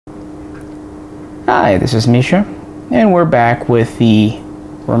Hi, this is Misha, and we're back with the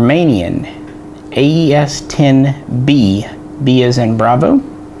Romanian AES10B, B as in Bravo,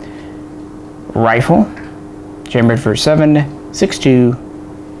 rifle, chambered for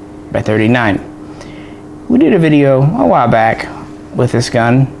 7.62 by 39. We did a video a while back with this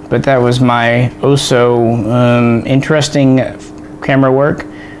gun, but that was my interesting camera work.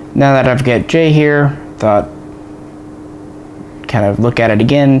 Now that I've got Jay here, thought kind of look at it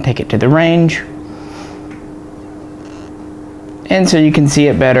again, take it to the range, and so you can see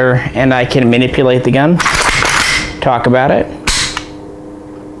it better and I can manipulate the gun, talk about it,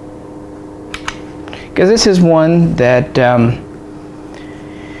 because this is one that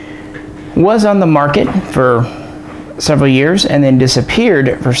was on the market for several years and then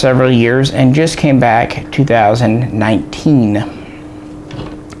disappeared for several years and just came back 2019.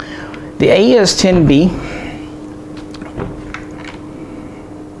 The AES10B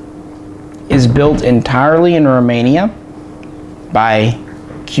is built entirely in Romania by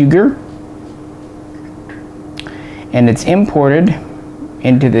Cugir, and it's imported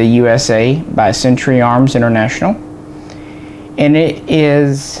into the USA by Century Arms International, and it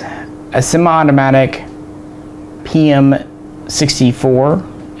is a semi-automatic PM64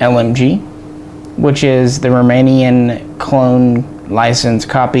 LMG, which is the Romanian clone license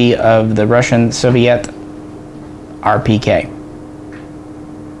copy of the Russian Soviet RPK.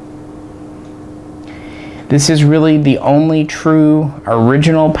 This is really the only true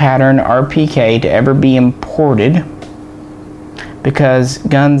original pattern RPK to ever be imported, because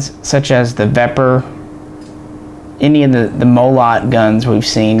guns such as the Vepr, any of the Molot guns we've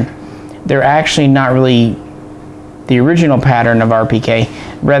seen, they're actually not really the original pattern of RPK.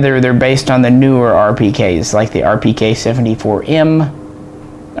 Rather, they're based on the newer RPKs like the RPK-74M,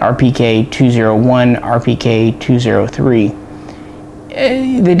 RPK-201, RPK-203.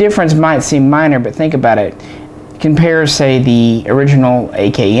 The difference might seem minor, but think about it. Compare, say, the original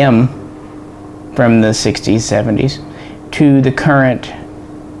AKM from the 60s, 70s to the current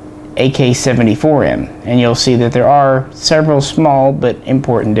AK-74M, and you'll see that there are several small but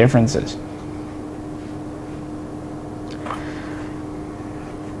important differences.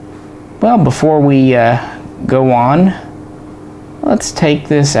 Well, before we go on, let's take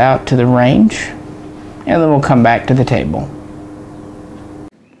this out to the range, and then we'll come back to the table.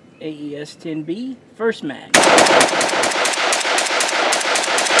 AES10B, first mag.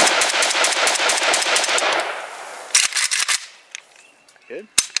 Good.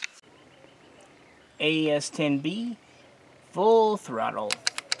 AES10B, full throttle.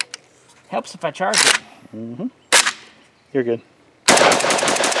 Helps if I charge it. Mm-hmm. You're good.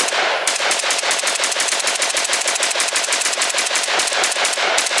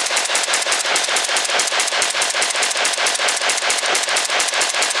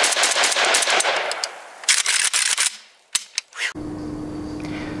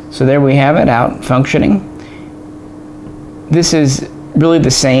 So there we have it, out functioning. This is really the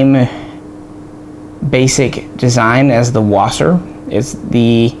same basic design as the Wasser. It's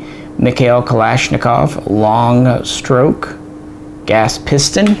the Mikhail Kalashnikov long stroke gas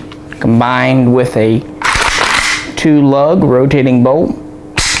piston combined with a 2-lug rotating bolt.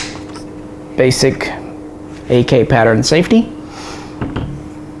 Basic AK pattern safety.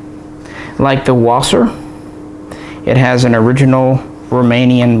 Like the Wasser, it has an original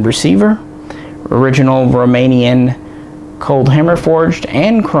Romanian receiver, original Romanian cold hammer forged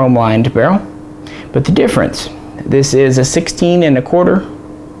and chrome lined barrel. But the difference, this is a 16 1/4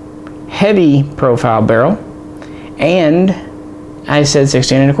 heavy profile barrel, and I said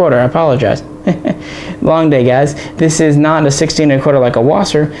 16 1/4, I apologize. Long day, guys. This is not a 16 1/4 like a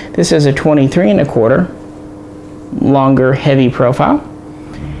Wasser. This is a 23 1/4 longer heavy profile.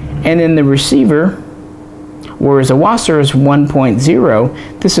 And then the receiver, whereas a Wasser is 1.0,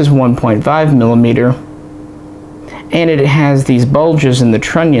 this is 1.5 millimeter, and it has these bulges in the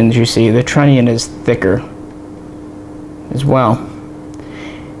trunnions. You see the trunnion is thicker as well.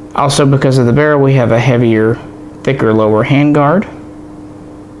 Also, because of the barrel, we have a heavier, thicker lower handguard,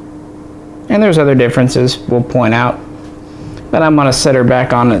 and there's other differences we'll point out, but I'm going to set her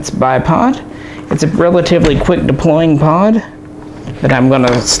back on its bipod. It's a relatively quick deploying pod that I'm going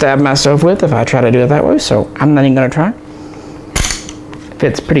to stab myself with if I try to do it that way, so I'm not even going to try.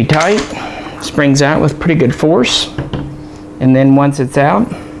 Fits pretty tight, springs out with pretty good force, and then once it's out,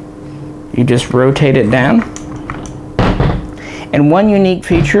 you just rotate it down. And one unique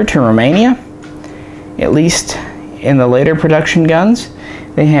feature to Romania, at least in the later production guns,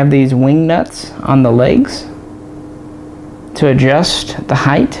 they have these wing nuts on the legs to adjust the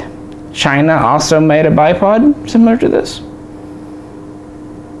height. China also made a bipod similar to this.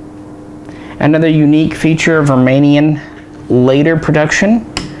 Another unique feature of Romanian later production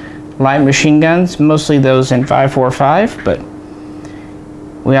light machine guns, mostly those in 5.45, but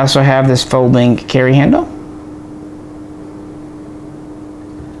we also have this folding carry handle.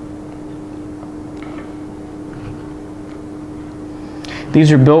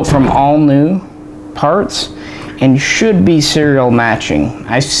 These are built from all new parts and should be serial matching.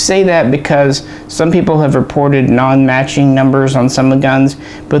 I say that because some people have reported non-matching numbers on some of the guns,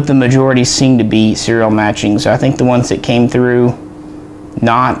 but the majority seem to be serial matching. So I think the ones that came through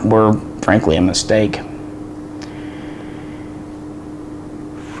not were frankly a mistake.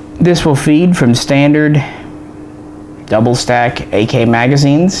 This will feed from standard double stack AK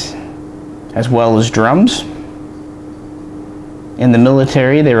magazines as well as drums. In the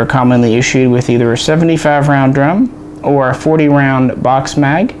military, they were commonly issued with either a 75 round drum or a 40 round box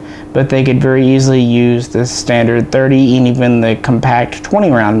mag, but they could very easily use the standard 30 and even the compact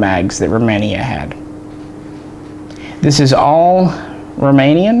 20 round mags that Romania had. This is all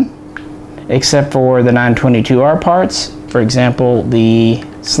Romanian except for the 922R parts. For example, the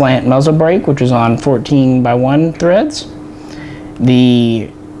slant muzzle brake, which is on 14x1 threads, the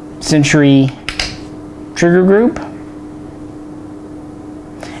Century trigger group,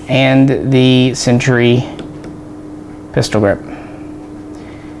 and the Century pistol grip.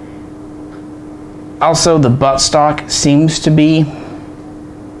 Also, the buttstock seems to be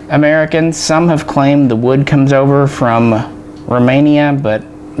American. Some have claimed the wood comes over from Romania, but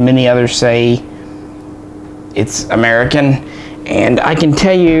many others say it's American. And I can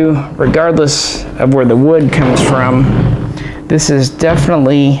tell you, regardless of where the wood comes from, this is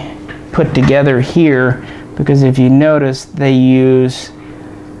definitely put together here, because if you notice, they use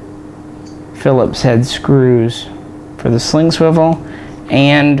Phillips head screws for the sling swivel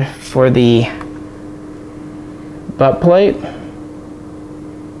and for the butt plate,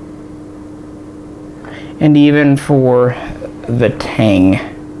 and even for the tang.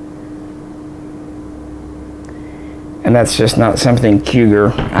 And that's just not something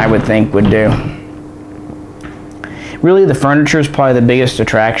Cugir, I would think, would do. Really, the furniture is probably the biggest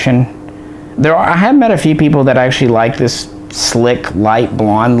attraction. I have met a few people that actually like this slick, light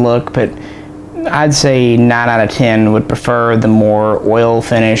blonde look, but I'd say 9 out of 10 would prefer the more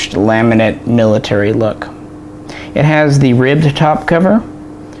oil-finished laminate military look. It has the ribbed top cover,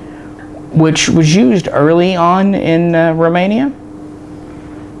 which was used early on in Romania.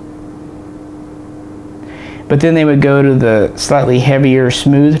 But then they would go to the slightly heavier,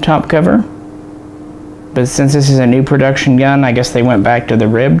 smooth top cover. But since this is a new production gun, I guess they went back to the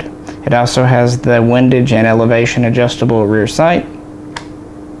ribbed. It also has the windage and elevation adjustable rear sight.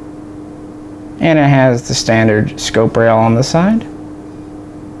 And it has the standard scope rail on the side.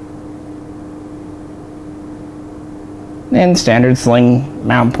 And standard sling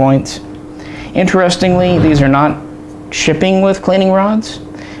mount points. Interestingly, these are not shipping with cleaning rods,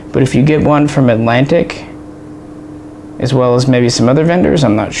 but if you get one from Atlantic, as well as maybe some other vendors,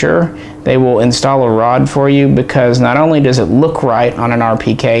 I'm not sure, they will install a rod for you, because not only does it look right on an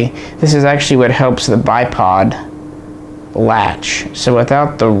RPK, this is actually what helps the bipod latch. So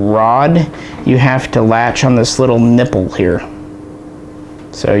without the rod, you have to latch on this little nipple here.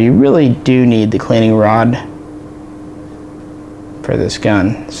 So you really do need the cleaning rod for this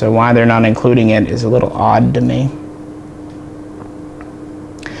gun. So why they're not including it is a little odd to me.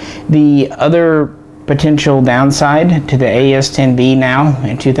 The other potential downside to the AES10B now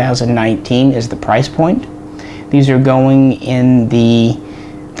in 2019 is the price point. These are going in the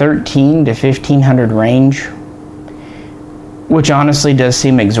 $1,300 to $1,500 range, which honestly does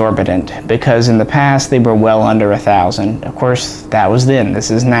seem exorbitant, because in the past they were well under $1,000. Of course, that was then, this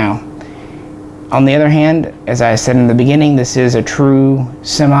is now. On the other hand, as I said in the beginning, this is a true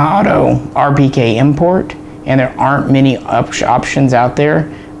semi-auto RPK import, and there aren't many options out there.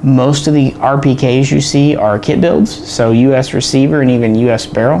 Most of the RPKs you see are kit builds, so US receiver and even US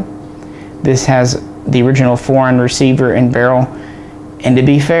barrel. This has the original 4-on receiver and barrel, and to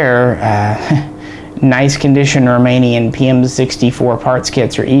be fair, nice condition Romanian PM64 parts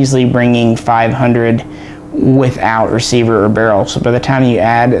kits are easily bringing 500 without receiver or barrel. So by the time you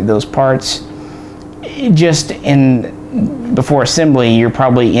add those parts, just before assembly, you're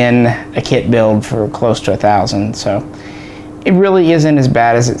probably in a kit build for close to $1,000. So it really isn't as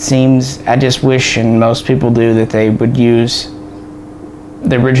bad as it seems. I just wish, and most people do, that they would use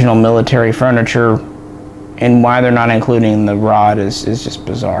the original military furniture, and why they're not including the rod is just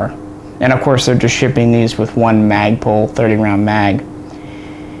bizarre. And of course, they're just shipping these with one mag pull, 30 round mag.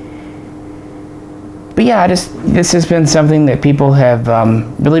 But yeah, this has been something that people have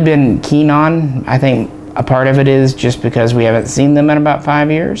really been keen on. I think A part of it is just because we haven't seen them in about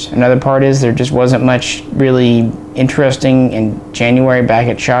 5 years. Another part is there just wasn't much really interesting in January back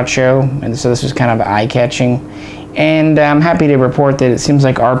at SHOT Show, and so this was kind of eye-catching. And I'm happy to report that it seems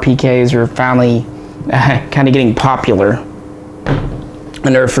like RPKs are finally kind of getting popular.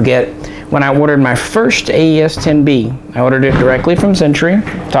 I'll never forget when I ordered my first AES10B. I ordered it directly from Century,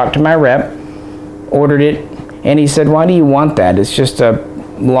 talked to my rep, ordered it, and he said, "Why do you want that? It's just a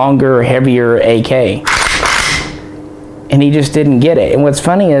longer, heavier AK." And he just didn't get it. And what's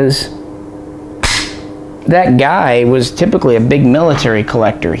funny is that guy was typically a big military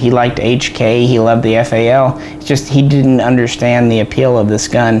collector. He liked HK, he loved the FAL. It's just he didn't understand the appeal of this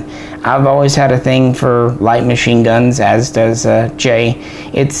gun. I've always had a thing for light machine guns, as does Jay.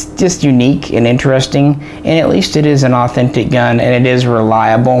 It's just unique and interesting, and at least it is an authentic gun, and it is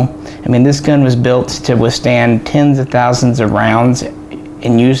reliable. I mean, this gun was built to withstand tens of thousands of rounds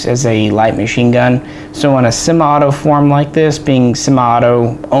in use as a light machine gun. So in a semi-auto form like this, being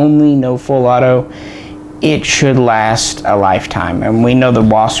semi-auto only, no full auto, it should last a lifetime. And we know the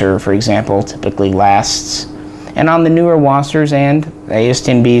Wasser, for example, typically lasts. And on the newer Wassers and the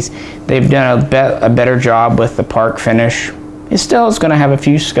AES10Bs, they've done a better job with the park finish. It still is going to have a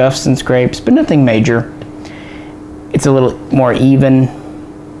few scuffs and scrapes, but nothing major. It's a little more even.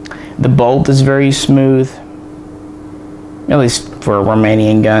 The bolt is very smooth. At least for a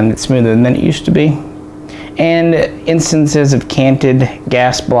Romanian gun, it's smoother than it used to be. And instances of canted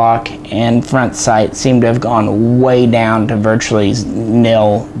gas block and front sight seem to have gone way down to virtually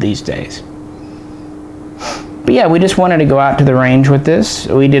nil these days. But yeah, we just wanted to go out to the range with this.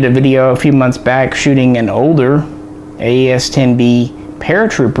 We did a video a few months back shooting an older AES10B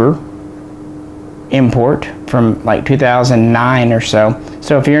paratrooper import from like 2009 or so.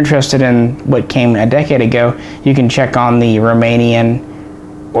 So if you're interested in what came a decade ago, you can check on the Romanian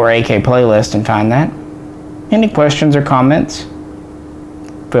or AK playlist and find that. Any questions or comments,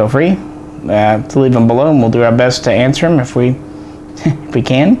 feel free to leave them below, and we'll do our best to answer them if we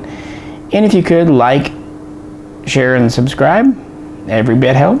can. And if you could like, share, and subscribe, every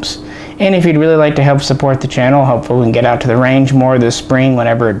bit helps. And if you'd really like to help support the channel, hopefully we can get out to the range more this spring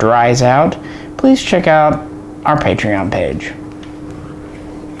whenever it dries out, please check out our Patreon page.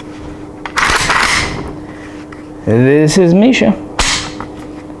 This is Misha,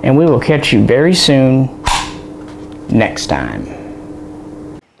 and we will catch you very soon next time.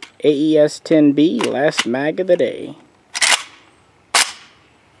 AES10B, last mag of the day.